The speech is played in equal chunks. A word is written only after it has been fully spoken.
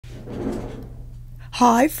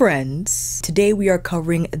Hi friends! Today we are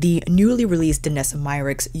covering the newly released DANESSA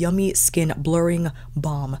MYRICKS Yummy Skin Blurring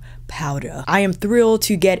Balm Powder. I am thrilled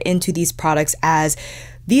to get into these products as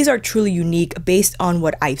these are truly unique based on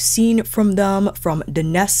what I've seen from them from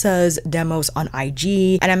DANESSA's demos on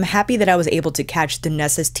IG, and I'm happy that I was able to catch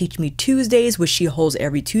DANESSA's Teach Me Tuesdays, which she holds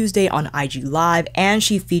every Tuesday on IG Live, and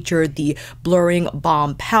she featured the blurring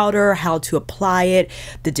balm powder, how to apply it,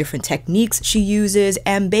 the different techniques she uses,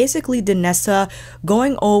 and basically DANESSA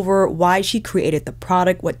going over why she created the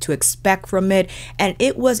product, what to expect from it, and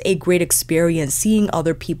it was a great experience seeing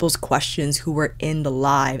other people's questions who were in the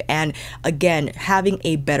live, and again, having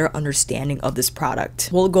a better understanding of this product.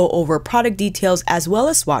 We'll go over product details as well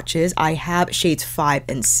as swatches. I have shades 5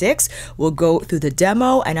 and 6. We'll go through the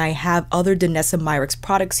demo, and I have other DANESSA MYRICKS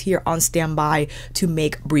products here on standby to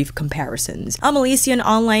make brief comparisons. I'm Alicia, an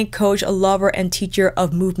online coach, a lover and teacher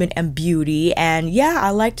of movement and beauty, and yeah,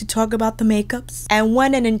 I like to talk about the makeups. And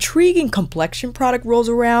when an intriguing complexion product rolls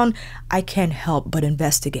around, I can't help but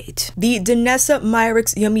investigate. The DANESSA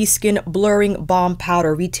MYRICKS Yummy Skin Blurring Balm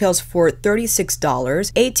Powder retails for $36.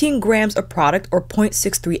 18 grams of product or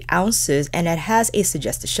 0.63 ounces, and it has a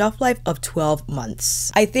suggested shelf life of 12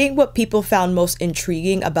 months. I think what people found most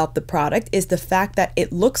intriguing about the product is the fact that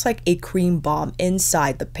it looks like a cream balm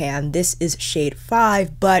inside the pan. This is shade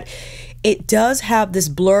 5, but it does have this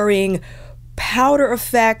blurring powder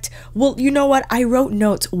effect. Well, you know what? I wrote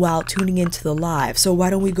notes while tuning into the live, so why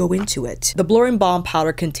don't we go into it? The blurring balm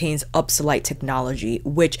powder contains Upsilite technology,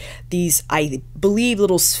 which these, I believe,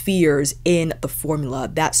 little spheres in the formula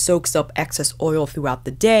that soaks up excess oil throughout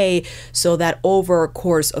the day so that over a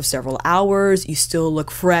course of several hours, you still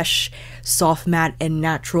look fresh, soft, matte, and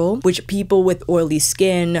natural, which people with oily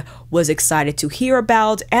skin was excited to hear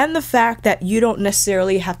about, and the fact that you don't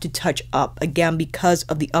necessarily have to touch up, again, because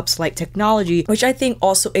of the Upsilite technology, which I think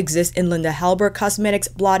also exists in Linda Halber Cosmetics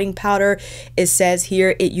blotting powder. It says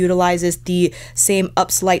here it utilizes the same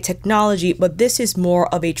Upsilite technology, but this is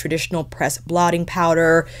more of a traditional pressed blotting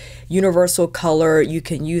powder, universal color. You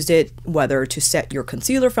can use it whether to set your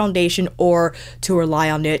concealer foundation or to rely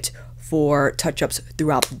on it for touch-ups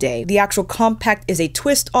throughout the day. The actual compact is a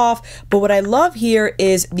twist off, but what I love here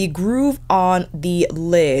is the groove on the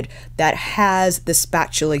lid that has the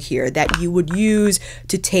spatula here that you would use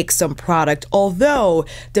to take some product, although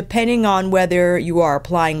depending on whether you are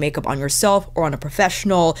applying makeup on yourself or on a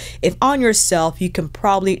professional, if on yourself you can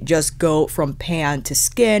probably just go from pan to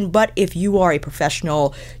skin, but if you are a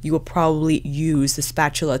professional you will probably use the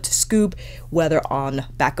spatula to scoop, whether on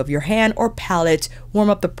back of your hand or palette, warm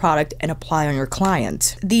up the product and apply on your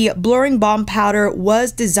client. The blurring balm powder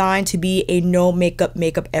was designed to be a no makeup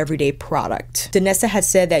everyday product. DANESSA has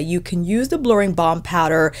said that you can use the blurring balm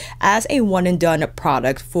powder as a one and done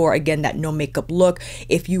product for, again, that no makeup look.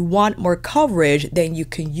 If you want more coverage, then you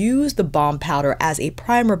can use the balm powder as a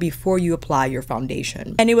primer before you apply your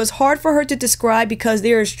foundation. And it was hard for her to describe because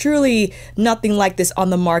there is truly nothing like this on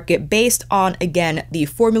the market based on, again, the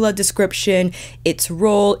formula description, its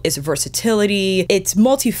role, its versatility, it's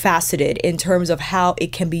multifaceted in terms of how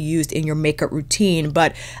it can be used in your makeup routine,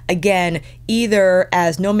 but again, either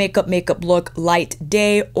as no makeup look, light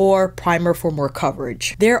day, or primer for more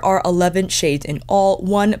coverage. There are 11 shades in all,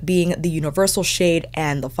 one being the universal shade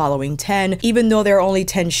and the following 10. Even though there are only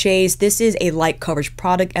 10 shades, this is a light coverage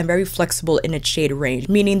product and very flexible in its shade range,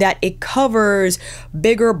 meaning that it covers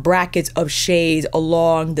bigger brackets of shades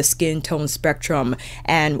along the skin tone spectrum,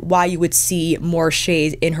 and why you would see more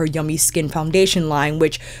shades in her Yummy Skin foundation line,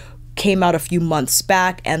 which came out a few months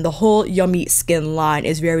back, and the whole Yummy Skin line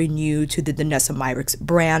is very new to the DANESSA MYRICKS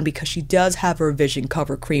brand because she does have her Vision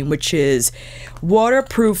Cover Cream, which is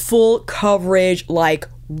waterproof, full coverage, like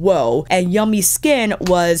whoa. And Yummy Skin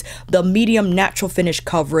was the medium natural finish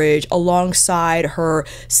coverage alongside her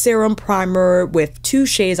Serum primer with 2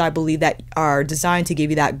 shades, I believe, that are designed to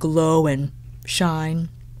give you that glow and shine,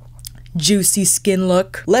 juicy skin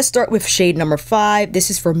look. Let's start with shade number 5.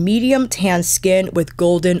 This is for medium tan skin with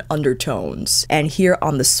golden undertones. And here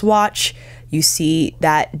on the swatch, you see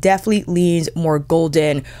that definitely leans more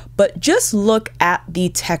golden, but just look at the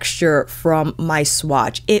texture from my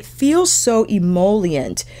swatch. It feels so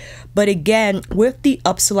emollient. But again, with the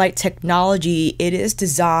Upsilite technology, it is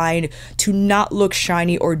designed to not look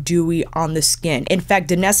shiny or dewy on the skin. In fact,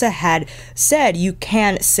 DANESSA had said you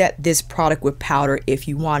can set this product with powder if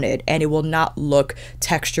you wanted, and it will not look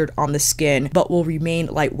textured on the skin, but will remain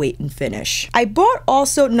lightweight and finish. I bought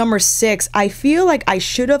also number 6. I feel like I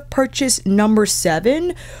should have purchased number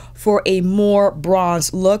 7 for a more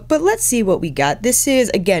bronze look, but let's see what we got. This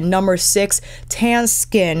is, again, number 6, tan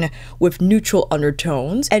skin with neutral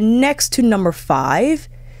undertones. And next to number 5,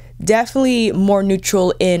 Definitely more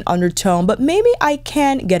neutral in undertone, but maybe I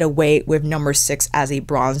can get away with number 6 as a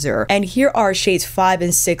bronzer. And here are shades 5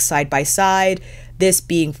 and 6 side by side, this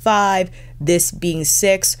being 5, this being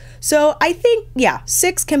 6. So I think, yeah,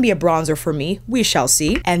 6 can be a bronzer for me. We shall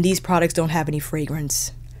see. And these products don't have any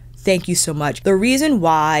fragrance. Thank you so much. The reason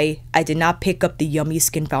why I did not pick up the Yummy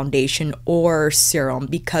Skin Foundation or Serum,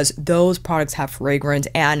 because those products have fragrance,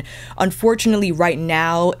 and unfortunately right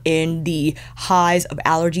now in the highs of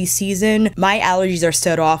allergy season, my allergies are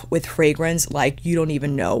set off with fragrance like you don't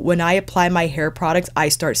even know. When I apply my hair products, I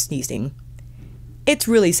start sneezing. It's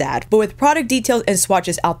really sad. But with product details and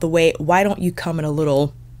swatches out the way, why don't you come in a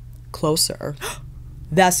little closer?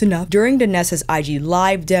 That's enough. During DANESSA's IG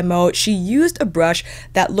live demo, she used a brush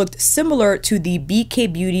that looked similar to the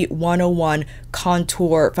BK Beauty 101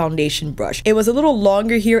 contour foundation brush. It was a little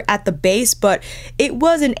longer here at the base, but it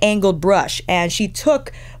was an angled brush, and she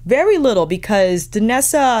took very little because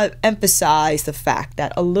DANESSA emphasized the fact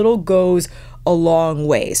that a little goes a long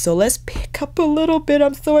way. So let's pick up a little bit.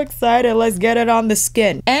 I'm so excited. Let's get it on the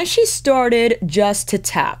skin. And she started just to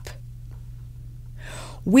tap.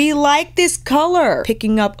 We like this color.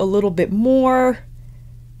 Picking up a little bit more,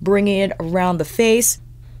 bringing it around the face.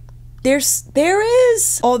 There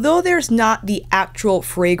is, although there's not the actual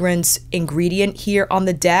fragrance ingredient here on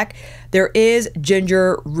the deck, there is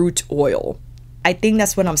ginger root oil. I think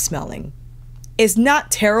that's what I'm smelling. It's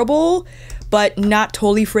not terrible, but not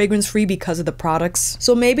totally fragrance free because of the products.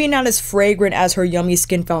 So maybe not as fragrant as her Yummy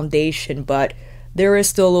Skin Foundation, but there is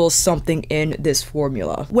still a little something in this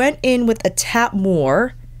formula. Went in with a tap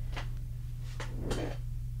more.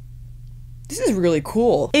 This is really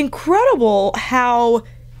cool. Incredible how,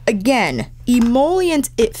 again, emollient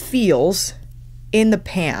it feels in the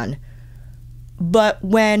pan, but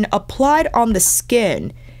when applied on the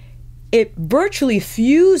skin, it virtually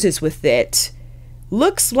fuses with it.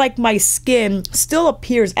 Looks like my skin still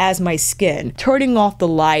appears as my skin. Turning off the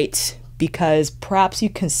light because perhaps you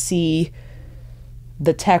can see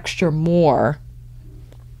the texture more.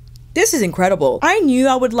 This is incredible. I knew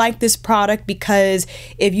I would like this product because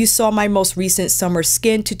if you saw my most recent summer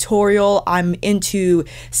skin tutorial, I'm into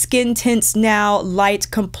skin tints now, light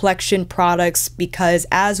complexion products, because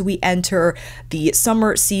as we enter the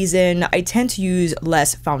summer season, I tend to use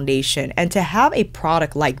less foundation. And to have a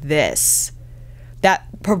product like this that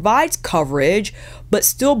provides coverage but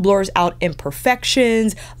still blurs out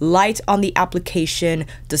imperfections, light on the application,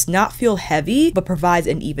 does not feel heavy but provides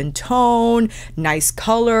an even tone, nice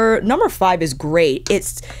color. Number 5 is great.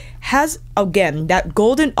 It has, again, that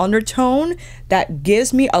golden undertone that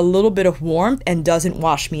gives me a little bit of warmth and doesn't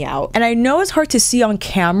wash me out. And I know it's hard to see on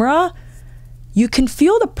camera. You can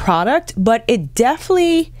feel the product, but it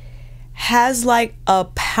definitely has like a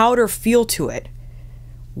powder feel to it.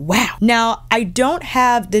 Wow. Now, I don't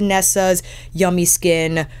have DANESSA's Yummy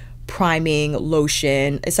Skin priming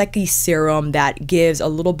lotion. It's like a serum that gives a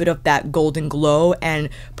little bit of that golden glow and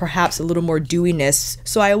perhaps a little more dewiness.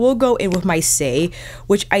 So I will go in with my Saie,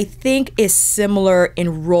 which I think is similar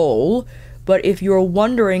in roll. But if you're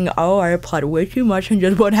wondering, oh, I applied way too much and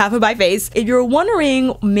just one half of my face. If you're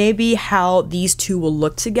wondering maybe how these two will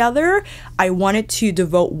look together, I wanted to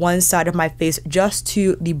devote one side of my face just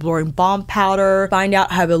to the blurring balm powder, find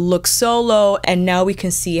out how it looks solo, and now we can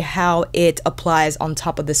see how it applies on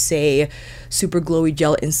top of the Saie Super Glowy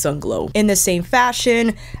Gel in Sunglow. In the same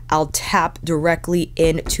fashion, I'll tap directly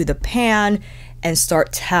into the pan and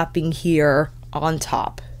start tapping here on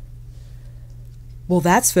top. Well,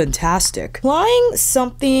 that's fantastic. Applying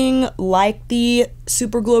something like the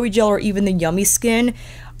Super Glowy Gel or even the Yummy Skin,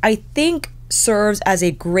 I think serves as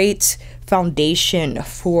a great foundation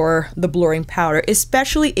for the blurring powder,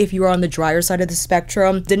 especially if you are on the drier side of the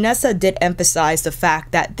spectrum. DANESSA did emphasize the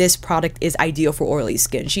fact that this product is ideal for oily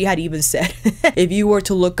skin. She had even said if you were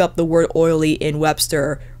to look up the word oily in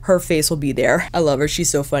Webster, her face will be there. I love her. She's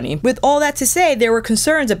so funny. With all that to say, there were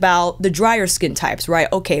concerns about the drier skin types, right?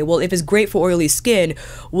 Okay, well, if it's great for oily skin,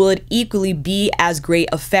 will it equally be as great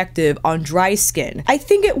effective on dry skin? I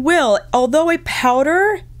think it will. Although a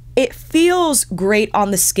powder, it feels great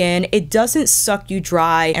on the skin. It doesn't suck you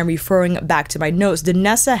dry. And referring back to my notes,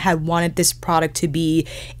 DANESSA had wanted this product to be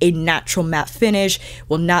a natural matte finish,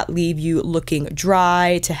 will not leave you looking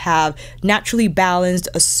dry, to have naturally balanced,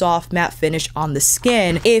 a soft matte finish on the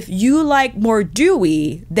skin. If you like more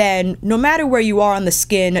dewy, then no matter where you are on the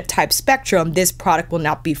skin type spectrum, this product will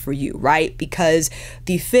not be for you, right? Because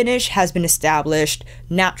the finish has been established,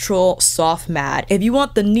 natural, soft matte. If you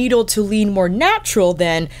want the needle to lean more natural,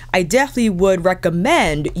 then I definitely would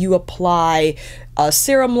recommend you apply a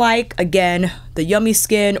serum like, again, the Yummy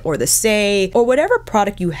Skin or the Saie or whatever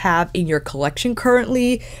product you have in your collection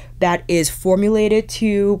currently that is formulated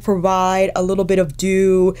to provide a little bit of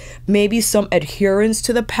dew, maybe some adherence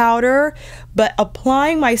to the powder. But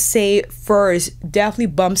applying my Saie first definitely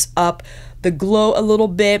bumps up the glow a little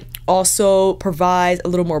bit, also provides a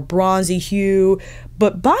little more bronzy hue.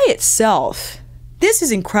 But by itself, this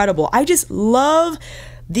is incredible. I just love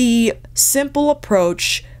the simple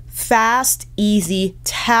approach. Fast, easy,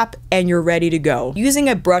 tap, and you're ready to go. Using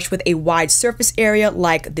a brush with a wide surface area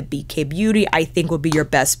like the BK Beauty, I think would be your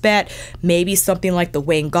best bet. Maybe something like the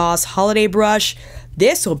Wayne Goss Holiday Brush.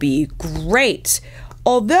 This will be great.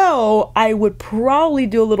 Although, I would probably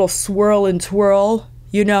do a little swirl and twirl.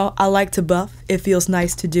 You know, I like to buff. It feels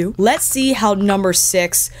nice to do. Let's see how number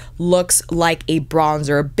 6 looks like a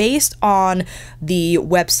bronzer based on the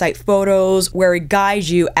website photos where it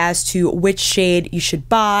guides you as to which shade you should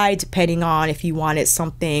buy depending on if you wanted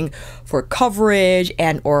something for coverage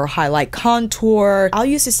and or highlight contour. I'll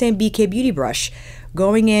use the same BK Beauty brush.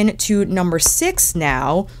 Going into number 6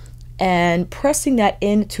 now and pressing that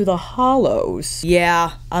into the hollows.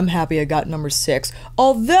 Yeah, I'm happy I got number 6.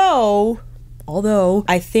 Although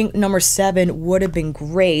I think number 7 would have been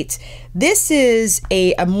great. This is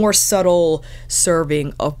a more subtle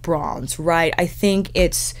serving of bronze, right? I think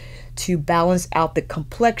it's to balance out the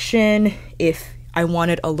complexion if I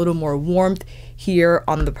wanted a little more warmth here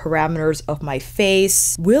on the parameters of my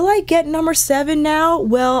face. Will I get number 7 now?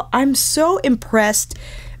 Well, I'm so impressed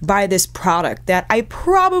by this product that I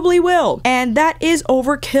probably will. And that is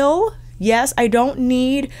overkill. Yes, I don't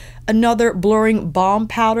need another blurring balm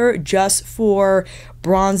powder just for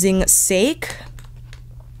bronzing sake,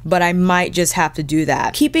 but I might just have to do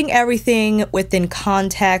that. Keeping everything within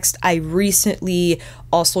context, I recently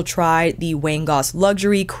also tried the Wayne Goss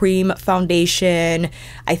Luxury Cream Foundation.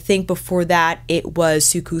 I think before that it was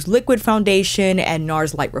Suku's Liquid Foundation and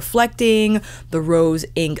NARS Light Reflecting, the Rose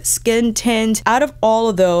Ink Skin Tint. Out of all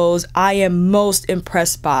of those, I am most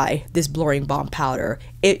impressed by this blurring balm powder.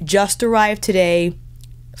 It just arrived today.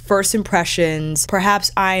 First impressions, perhaps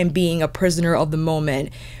I am being a prisoner of the moment.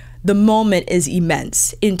 The moment is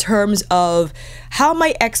immense in terms of how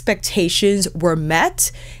my expectations were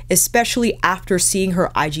met, especially after seeing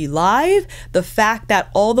her IG live. The fact that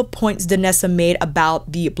all the points DANESSA made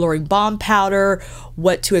about the blurring balm powder,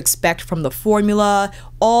 what to expect from the formula,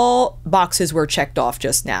 all boxes were checked off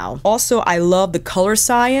just now. Also, I love the color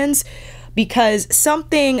science, because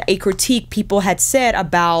a critique people had said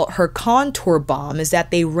about her contour balm is that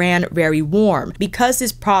they ran very warm. Because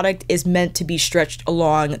this product is meant to be stretched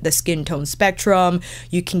along the skin tone spectrum,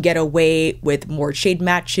 you can get away with more shade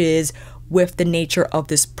matches with the nature of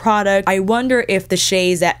this product. I wonder if the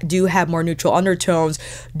shades that do have more neutral undertones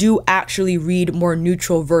do actually read more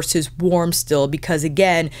neutral versus warm still, because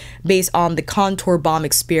again, based on the contour balm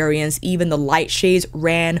experience, even the light shades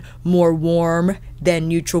ran more warm than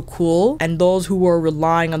neutral cool, and those who were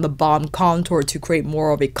relying on the Balm COntour to create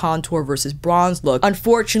more of a contour versus bronze look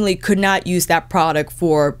unfortunately could not use that product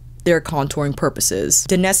for their contouring purposes.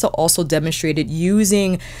 DANESSA also demonstrated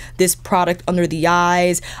using this product under the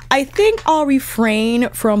eyes. I think I'll refrain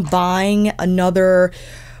from buying another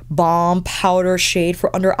balm powder shade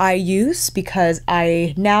for under eye use because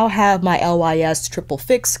I now have my LYS Triple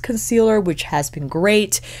Fix concealer, which has been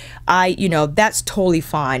great. That's totally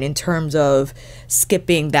fine in terms of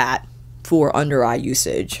skipping that for under eye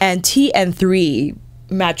usage. And TN3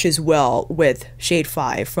 matches well with shade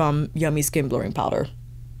 5 from Yummy Skin Blurring Powder.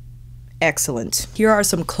 Excellent. Here are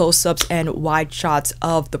some close-ups and wide shots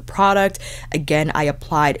of the product. Again, I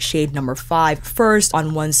applied shade number 5 first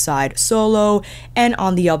on one side solo, and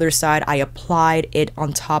on the other side I applied it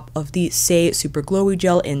on top of the Saie Super Glowy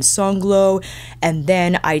Gel in Sunglow, and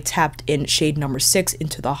then I tapped in shade number 6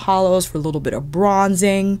 into the hollows for a little bit of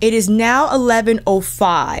bronzing. It is now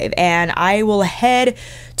 11:05 and I will head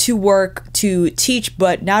to work to teach,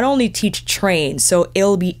 but not only teach, train. So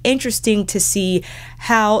it'll be interesting to see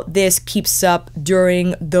how this keeps up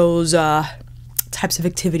during those types of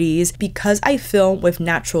activities. Because I film with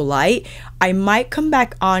natural light, I might come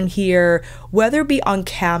back on here, whether it be on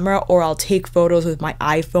camera or I'll take photos with my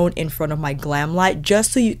iPhone in front of my glam light,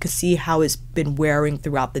 just so you can see how it's been wearing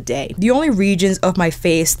throughout the day. The only regions of my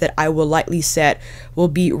face that I will lightly set will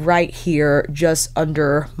be right here, just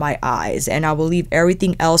under my eyes, and I will leave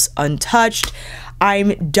everything else untouched.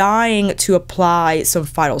 I'm dying to apply some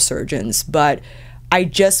Phytosurgence, but I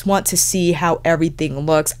just want to see how everything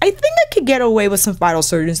looks. I think I could get away with some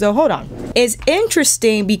Phytosurgence though. Hold on. It's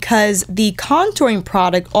interesting because the contouring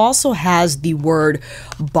product also has the word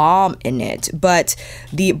balm in it, but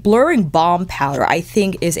the blurring balm powder I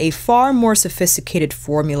think is a far more sophisticated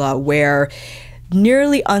formula where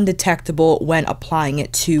nearly undetectable when applying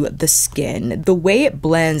it to the skin. The way it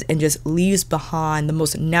blends and just leaves behind the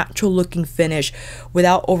most natural looking finish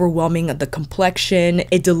without overwhelming the complexion.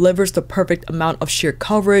 It delivers the perfect amount of sheer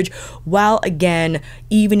coverage while again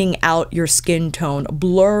evening out your skin tone,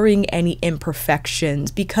 blurring any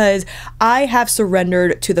imperfections, because I have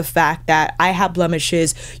surrendered to the fact that I have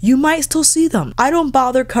blemishes. You might still see them. I don't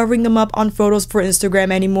bother covering them up on photos for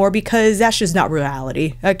Instagram anymore because that's just not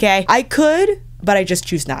reality, okay? I could, but I just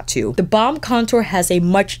choose not to. The Balm COntour has a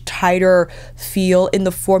much tighter feel in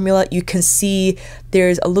the formula. You can see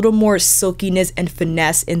there's a little more silkiness and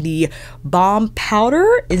finesse in the balm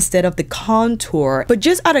powder instead of the contour. But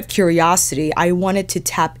just out of curiosity, I wanted to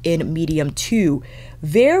tap in medium 2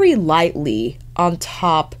 very lightly on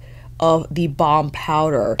top of the balm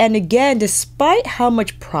powder. And again, despite how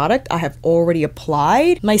much product I have already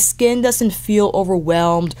applied, my skin doesn't feel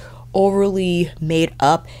overwhelmed, overly made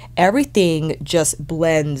up. Everything just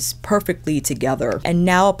blends perfectly together. And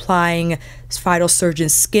now applying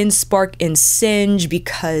Phytosurgence Skin Spark and Singe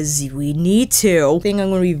because we need to. I think I'm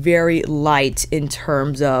going to be very light in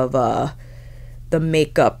terms of the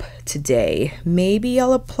makeup today. Maybe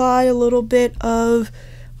I'll apply a little bit of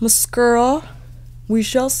mascara. We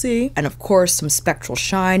shall see. And of course, some Spectral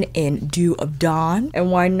Shine in Dew of Dawn.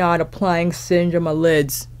 And why not applying Singe on my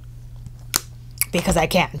lids? Because I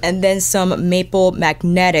can. And then some Maple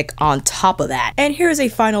Magnetic on top of that. And here's a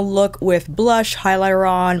final look with blush, highlighter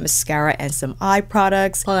on, mascara, and some eye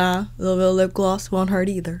products. A little bit of lip gloss won't hurt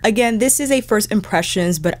either. Again, this is a first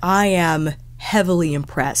impressions, but I am heavily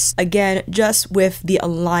impressed. Again, just with the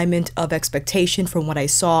alignment of expectation from what I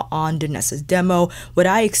saw on DANESSA's demo, what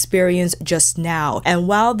I experienced just now. And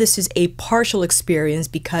while this is a partial experience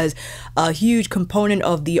because a huge component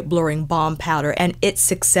of the blurring balm powder and its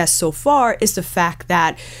success so far is the fact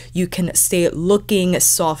that you can stay looking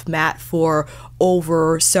soft matte for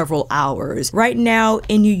over several hours. Right now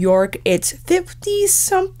in New York, it's 50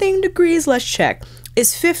 something degrees. Let's check.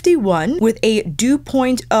 Is 51 with a dew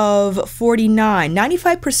point of 49,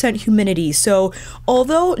 95% humidity. So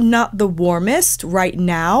although not the warmest right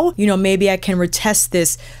now, you know, maybe I can retest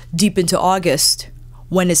this deep into August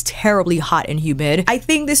when it's terribly hot and humid. I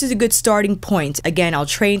think this is a good starting point. Again, I'll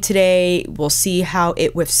train today. We'll see how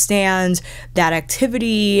it withstands that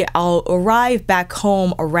activity. I'll arrive back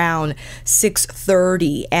home around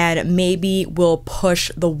 6:30 and maybe we'll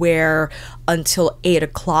push the wear until 8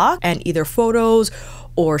 o'clock and either photos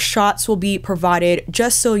or shots will be provided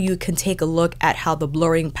just so you can take a look at how the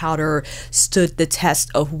blurring powder stood the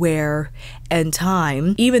test of wear and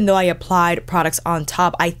time. Even though I applied products on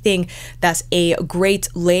top, I think that's a great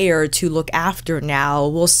layer to look after now.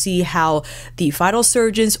 We'll see how the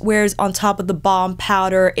Phytosurgence wears on top of the balm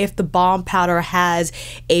powder, if the balm powder has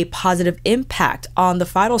a positive impact on the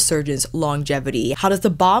Phytosurgence longevity. How does the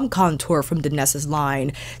Balm COntour from DANESSA's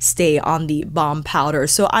line stay on the balm powder?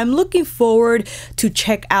 So I'm looking forward to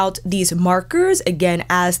check out these markers again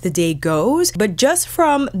as the day goes. But just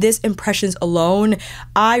from this impressions alone,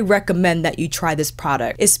 I recommend that you try this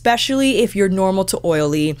product, especially if you're normal to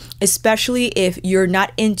oily, especially if you're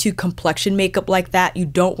not into complexion makeup like that, you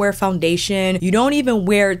don't wear foundation, you don't even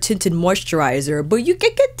wear tinted moisturizer, but you can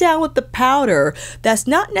get down with the powder. That's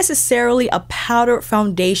not necessarily a powder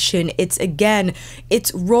foundation. It's again,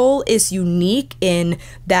 its role is unique in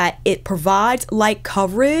that it provides light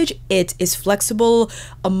coverage, it is flexible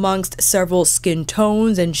amongst several skin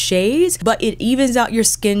tones and shades, but it evens out your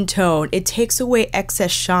skin tone. It takes away excess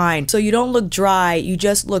shine, so you don't look dry, you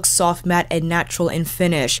just look soft matte and natural in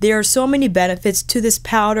finish. There are so many benefits to this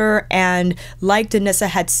powder, and like DANESSA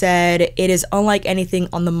had said, it is unlike anything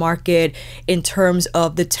on the market in terms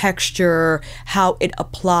of the texture, how it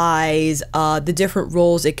applies, the different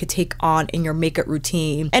roles it could take on in your makeup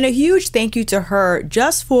routine. And a huge thank you to her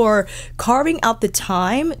just for carving out the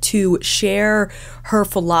time to share her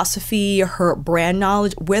philosophy, her brand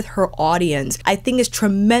knowledge with her audience. I think it's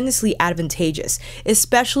tremendously advantageous,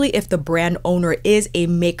 especially if the brand brand owner is a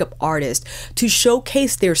makeup artist to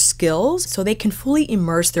showcase their skills so they can fully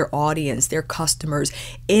immerse their audience, their customers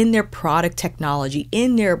in their product technology,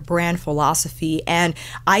 in their brand philosophy. And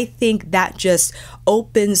I think that just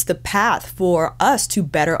opens the path for us to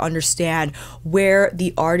better understand where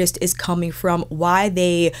the artist is coming from, why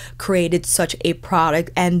they created such a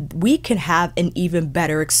product, and we can have an even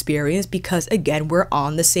better experience because again, we're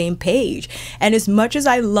on the same page. And as much as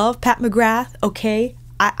I love Pat McGrath, okay,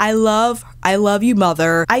 I love you,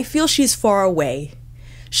 mother, I feel she's far away.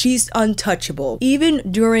 She's untouchable. Even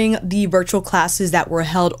during the virtual classes that were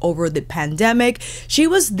held over the pandemic, she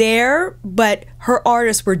was there, but her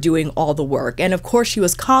artists were doing all the work. And of course, she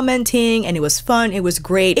was commenting and it was fun. It was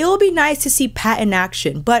great. It will be nice to see Pat in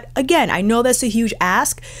action. But again, I know that's a huge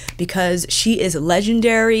ask because she is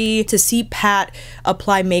legendary. To see Pat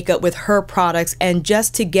apply makeup with her products and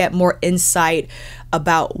just to get more insight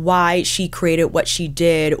about why she created what she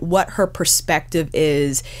did, what her perspective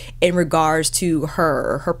is in regards to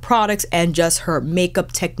her products and just her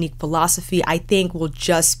makeup technique philosophy, I think will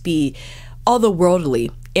just be otherworldly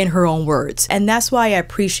in her own words. And that's why I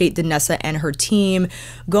appreciate DANESSA and her team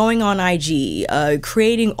going on IG,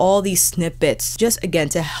 creating all these snippets, just again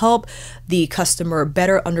to help the customer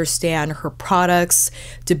better understand her products,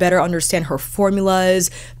 to better understand her formulas,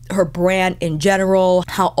 her brand in general,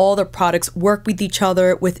 how all the products work with each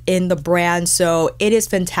other within the brand. So it is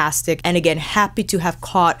fantastic. And again, happy to have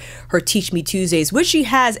caught her Teach Me Tuesdays, which she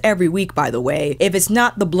has every week, by the way. If it's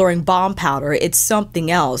not the blurring balm powder, it's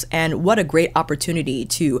something else. And what a great opportunity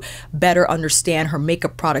to better understand her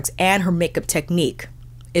makeup products and her makeup technique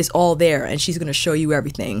is all there, and she's gonna show you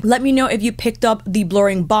everything. Let me know if you picked up the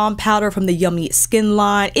blurring balm powder from the Yummy Skin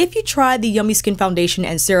line, if you tried the Yummy Skin foundation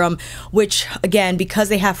and serum, which again, because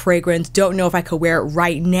they have fragrance, don't know if I could wear it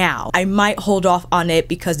right now. I might hold off on it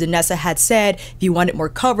because DANESSA had said if you wanted more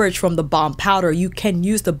coverage from the balm powder, you can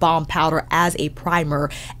use the balm powder as a primer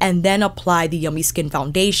and then apply the Yummy Skin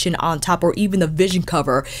foundation on top, or even the vision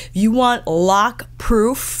cover. If you want lock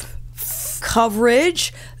proof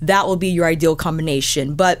coverage, that will be your ideal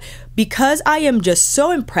combination. But because I am just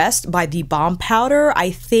so impressed by the balm powder, I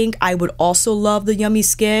think I would also love the Yummy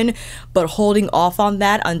Skin, but holding off on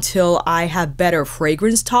that until I have better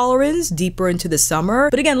fragrance tolerance deeper into the summer.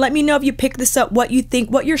 But again, let me know if you pick this up, what you think,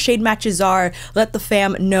 what your shade matches are. Let the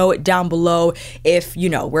fam know down below if, you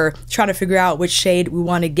know, we're trying to figure out which shade we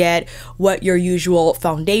want to get, what your usual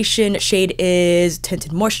foundation shade is,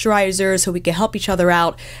 tinted moisturizer, so we can help each other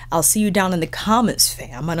out. I'll see you down in the comments,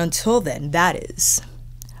 fam. And until then, that is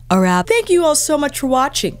a wrap. Thank you all so much for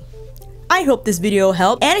watching. I hope this video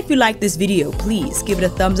helped. And if you like this video, please give it a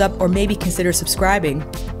thumbs up or maybe consider subscribing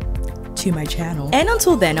to my channel. And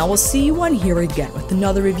until then, I will see you on here again with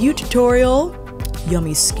another review tutorial,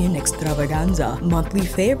 Yummy Skin Extravaganza, monthly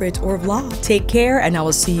favorite, or vlog. Take care, and I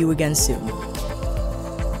will see you again soon.